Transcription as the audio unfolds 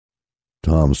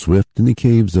Tom Swift in the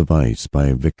Caves of Ice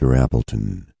by Victor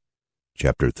Appleton.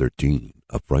 Chapter 13.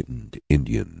 A Frightened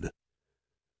Indian.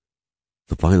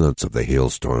 The violence of the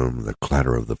hailstorm, the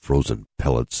clatter of the frozen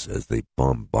pellets as they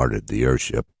bombarded the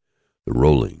airship, the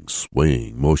rolling,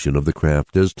 swaying motion of the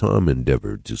craft as Tom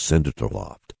endeavored to send it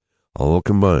aloft, all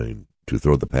combined to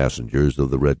throw the passengers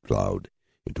of the Red Cloud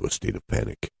into a state of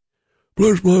panic.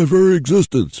 "Bless my very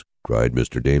existence!" cried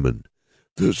Mr. Damon.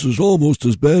 "This is almost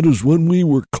as bad as when we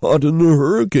were caught in a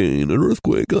hurricane at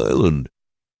Earthquake Island."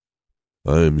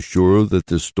 "I'm sure that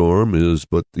this storm is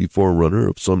but the forerunner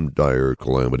of some dire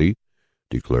calamity,"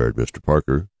 declared Mr.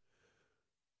 Parker.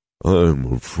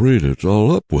 "I'm afraid it's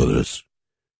all up with us,"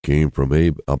 came from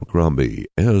Abe Abercrombie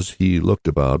as he looked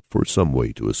about for some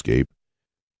way to escape.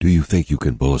 "Do you think you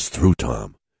can pull us through,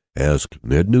 Tom?" asked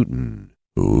Ned Newton,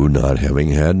 who, not having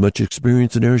had much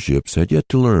experience in airships, had yet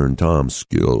to learn Tom's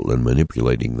skill in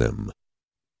manipulating them.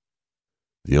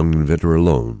 The young inventor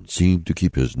alone seemed to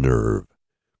keep his nerve.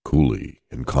 Coolly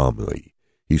and calmly,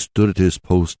 he stood at his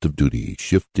post of duty,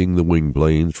 shifting the wing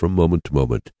planes from moment to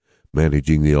moment,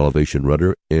 managing the elevation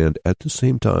rudder, and at the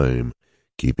same time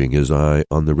keeping his eye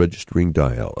on the registering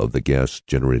dial of the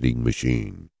gas-generating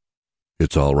machine.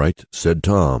 "It's all right," said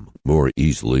Tom, more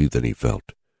easily than he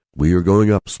felt. "We are going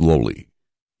up slowly.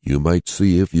 You might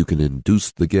see if you can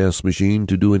induce the gas machine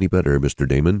to do any better, Mr.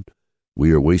 Damon.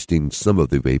 We are wasting some of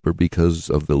the vapor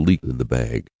because of the leak in the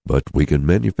bag, but we can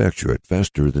manufacture it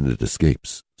faster than it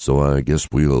escapes, so I guess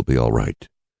we'll be all right.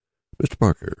 Mr.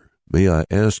 Parker, may I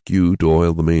ask you to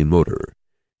oil the main motor?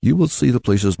 You will see the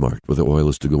places marked where the oil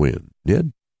is to go in.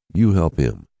 Ned, you help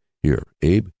him. Here,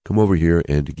 Abe, come over here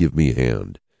and give me a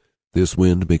hand. This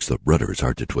wind makes the rudders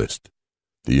hard to twist."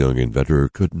 The young inventor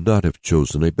could not have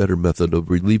chosen a better method of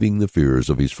relieving the fears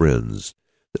of his friends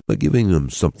than by giving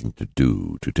them something to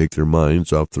do to take their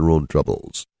minds off their own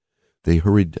troubles. They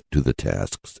hurried to the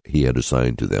tasks he had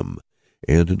assigned to them,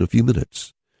 and in a few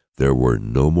minutes there were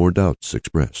no more doubts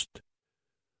expressed.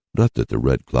 Not that the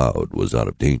Red Cloud was out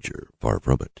of danger, far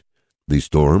from it. The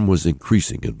storm was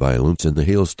increasing in violence, and the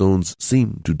hailstones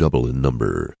seemed to double in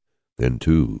number. Then,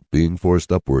 too, being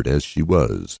forced upward as she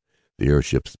was, the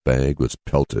airship's bag was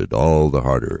pelted all the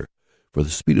harder, for the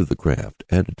speed of the craft,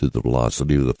 added to the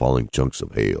velocity of the falling chunks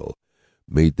of hail,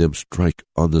 made them strike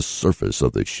on the surface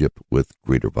of the ship with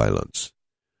greater violence.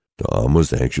 Tom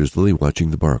was anxiously watching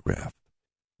the bar graph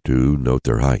to note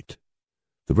their height.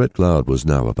 The Red Cloud was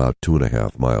now about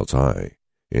 2.5 miles high,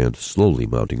 and slowly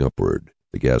mounting upward.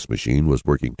 The gas machine was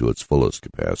working to its fullest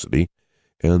capacity,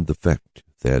 and the fact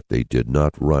that they did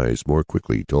not rise more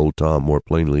quickly told Tom more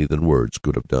plainly than words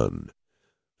could have done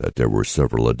that there were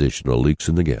several additional leaks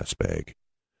in the gas bag.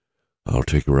 "I'll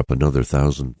take her up another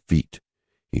 1,000 feet,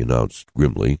 he announced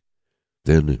grimly.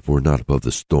 "Then, if we're not above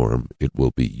the storm, it will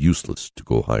be useless to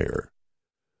go higher."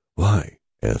 "Why?"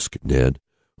 asked Ned,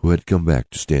 who had come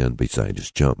back to stand beside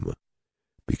his chum.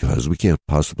 "Because we can't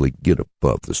possibly get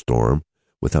above the storm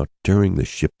without tearing the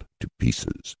ship to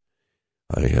pieces.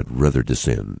 I had rather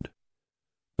descend."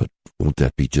 "But won't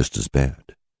that be just as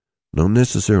bad?" "Not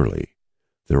necessarily.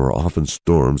 There are often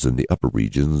storms in the upper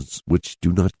regions which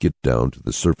do not get down to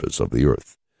the surface of the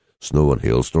earth, snow and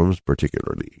hailstorms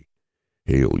particularly.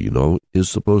 Hail, you know, is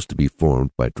supposed to be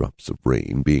formed by drops of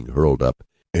rain being hurled up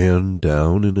and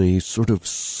down in a sort of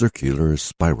circular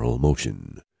spiral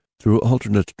motion, through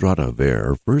alternate strata of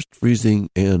air, first freezing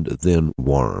and then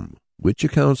warm, which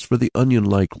accounts for the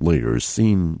onion-like layers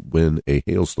seen when a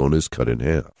hailstone is cut in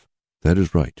half." "That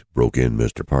is right," broke in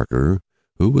Mr. Parker,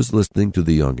 who was listening to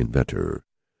the young inventor.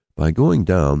 "By going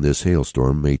down, this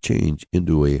hailstorm may change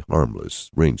into a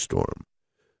harmless rainstorm.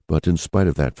 But in spite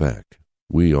of that fact,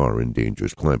 we are in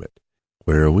dangerous climate,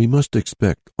 where we must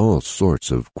expect all sorts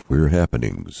of queer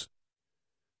happenings."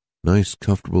 "Nice,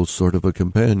 comfortable sort of a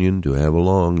companion to have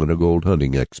along on a gold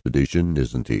hunting expedition,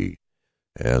 isn't he?"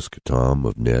 asked Tom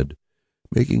of Ned,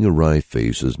 making a wry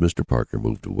face as Mr. Parker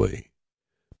moved away.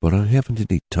 "But I haven't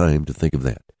any time to think of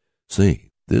that.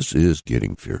 Say, this is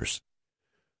getting fierce."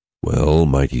 Well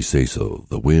might he say so.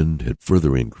 The wind had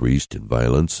further increased in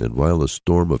violence, and while the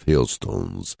storm of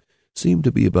hailstones seemed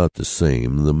to be about the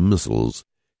same, the missiles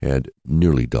had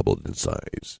nearly doubled in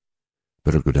size.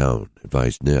 "Better go down,"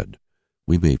 advised Ned.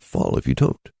 "We may fall if you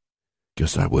don't."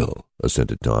 "Guess I will,"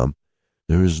 assented Tom.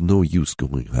 "There is no use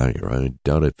going higher. I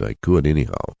doubt if I could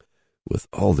anyhow, with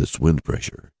all this wind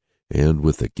pressure, and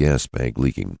with the gas bag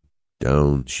leaking.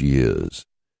 Down she is."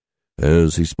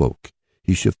 As he spoke,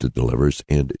 he shifted the levers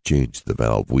and changed the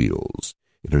valve wheels.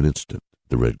 In an instant,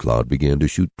 the Red Cloud began to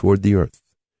shoot toward the earth.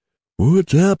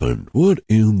 "What's happened? What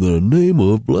in the name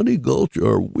of bloody Gulch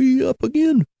are we up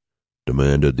again?"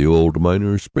 demanded the old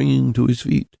miner, springing to his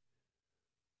feet.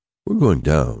 "We're going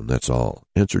down, that's all,"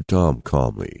 answered Tom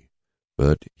calmly.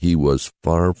 But he was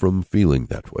far from feeling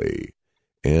that way,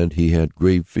 and he had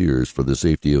grave fears for the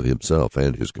safety of himself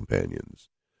and his companions.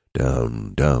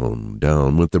 Down, down,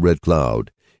 down went the Red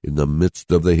Cloud in the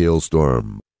midst of the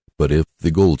hailstorm. But if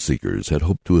the gold seekers had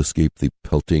hoped to escape the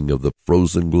pelting of the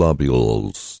frozen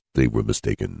globules, they were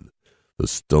mistaken. The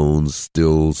stones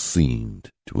still seemed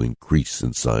to increase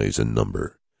in size and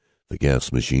number. The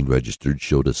gas machine registered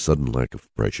showed a sudden lack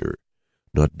of pressure,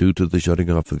 not due to the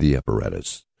shutting off of the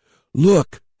apparatus.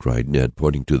 "Look!" cried Ned,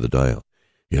 pointing to the dial.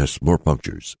 "Yes, more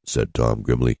punctures," said Tom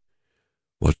grimly.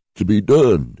 "What's to be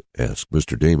done?" asked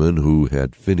Mr. Damon, who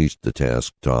had finished the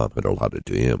task Tom had allotted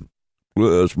to him.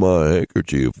 "Bless my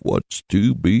handkerchief, what's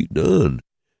to be done?"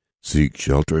 "Seek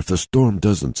shelter if the storm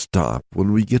doesn't stop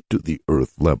when we get to the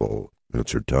earth level,"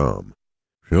 answered Tom.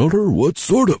 "Shelter? What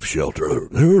sort of shelter?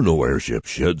 There are no airship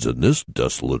sheds in this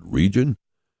desolate region."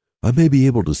 "I may be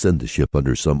able to send the ship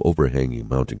under some overhanging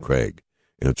mountain crag,"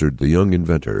 answered the young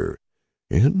inventor,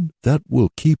 "and that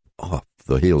will keep off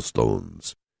the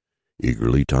hailstones."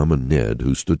 Eagerly, Tom and Ned,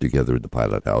 who stood together in the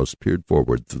pilot house, peered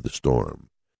forward through the storm.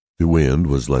 The wind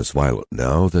was less violent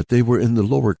now that they were in the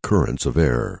lower currents of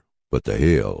air, but the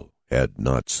hail had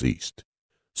not ceased.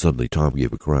 Suddenly Tom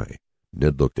gave a cry.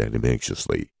 Ned looked at him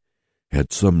anxiously.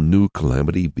 Had some new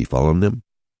calamity befallen them?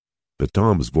 But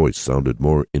Tom's voice sounded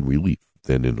more in relief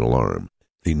than in alarm.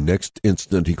 The next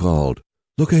instant he called,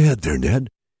 "Look ahead there,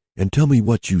 Ned, and tell me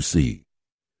what you see."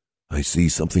 "I see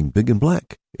something big and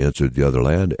black," answered the other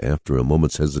lad after a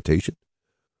moment's hesitation.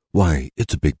 "Why,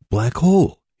 it's a big black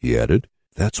hole," he added.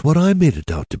 "That's what I made it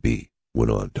out to be,"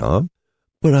 went on Tom,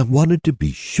 "but I wanted to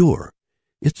be sure.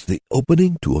 It's the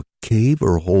opening to a cave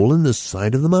or hole in the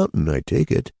side of the mountain, I take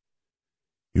it."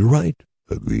 "You're right,"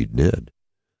 agreed Ned.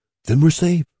 "Then we're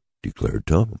safe," declared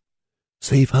Tom.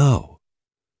 "Safe how?"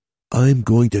 "I'm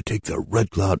going to take the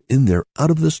Red Cloud in there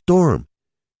out of the storm.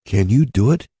 Can you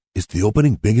do it? Is the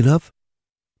opening big enough?"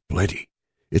 "Plenty.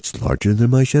 It's larger than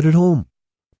my shed at home.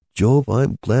 Jove,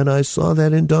 I'm glad I saw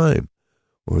that in time,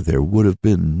 or there would have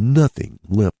been nothing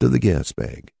left of the gas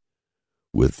bag."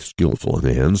 With skillful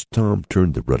hands, Tom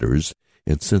turned the rudders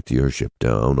and sent the airship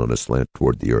down on a slant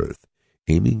toward the earth,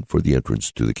 aiming for the entrance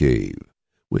to the cave,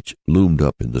 which loomed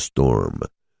up in the storm.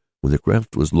 When the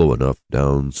craft was low enough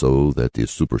down so that the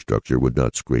superstructure would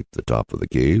not scrape the top of the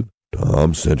cave,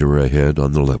 Tom sent her ahead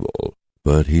on the level.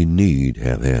 But he need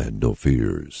have had no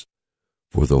fears,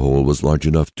 for the hole was large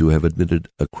enough to have admitted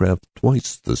a craft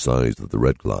twice the size of the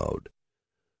Red Cloud.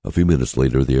 A few minutes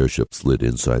later the airship slid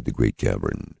inside the great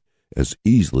cavern, as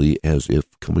easily as if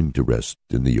coming to rest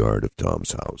in the yard of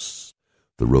Tom's house.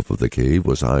 The roof of the cave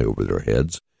was high over their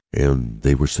heads, and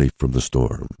they were safe from the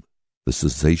storm. The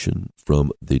cessation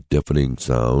from the deafening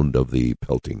sound of the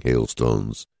pelting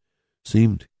hailstones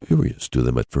seemed curious to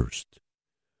them at first.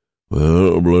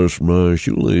 "Well, bless my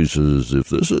shoelaces, if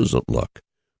this isn't luck,"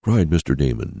 cried Mr.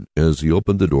 Damon as he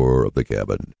opened the door of the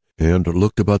cabin and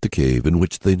looked about the cave in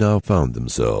which they now found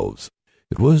themselves.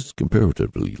 It was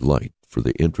comparatively light, for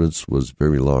the entrance was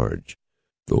very large,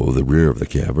 though the rear of the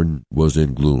cavern was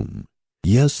in gloom.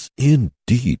 "Yes,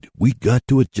 indeed, we got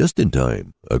to it just in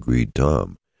time," agreed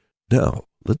Tom. "Now,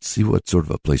 let's see what sort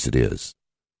of a place it is.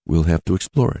 We'll have to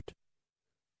explore it."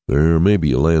 "There may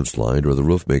be a landslide, or the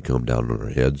roof may come down on our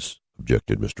heads,"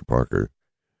 objected Mr. Parker.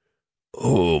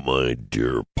 "Oh, my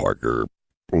dear Parker,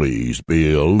 please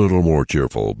be a little more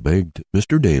cheerful," begged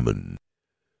Mr. Damon.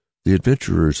 The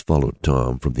adventurers followed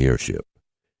Tom from the airship,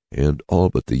 and all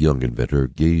but the young inventor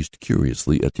gazed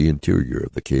curiously at the interior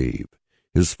of the cave.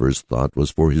 His first thought was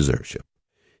for his airship.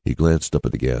 He glanced up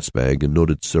at the gas bag and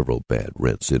noted several bad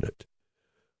rents in it.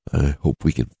 "I hope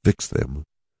we can fix them,"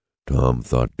 Tom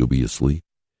thought dubiously.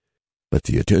 But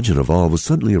the attention of all was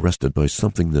suddenly arrested by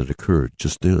something that occurred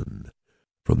just then.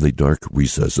 From the dark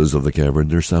recesses of the cavern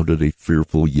there sounded a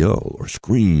fearful yell or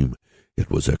scream. It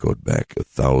was echoed back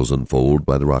 1,000-fold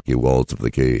by the rocky walls of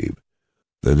the cave.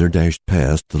 Then there dashed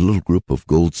past the little group of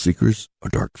gold seekers a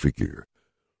dark figure.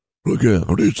 "Look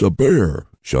out, it's a bear!"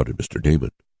 shouted Mr.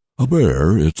 Damon. "A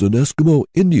bear? It's an Eskimo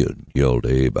Indian!" yelled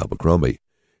Abe Abercrombie.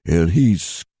 "And he's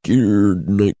scared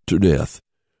night to death.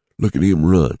 Look at him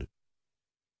run!"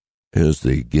 As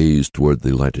they gazed toward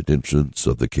the lighted entrance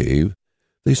of the cave,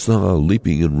 they saw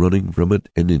leaping and running from it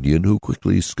an Indian who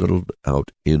quickly scuttled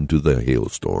out into the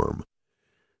hailstorm.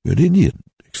 "An Indian!"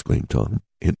 exclaimed Tom.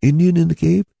 "An Indian in the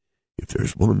cave? If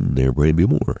there's one, there may be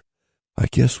more. I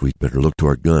guess we'd better look to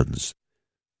our guns.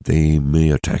 They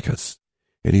may attack us."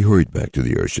 And he hurried back to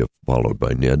the airship, followed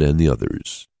by Ned and the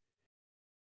others.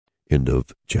 End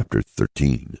of chapter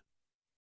 13.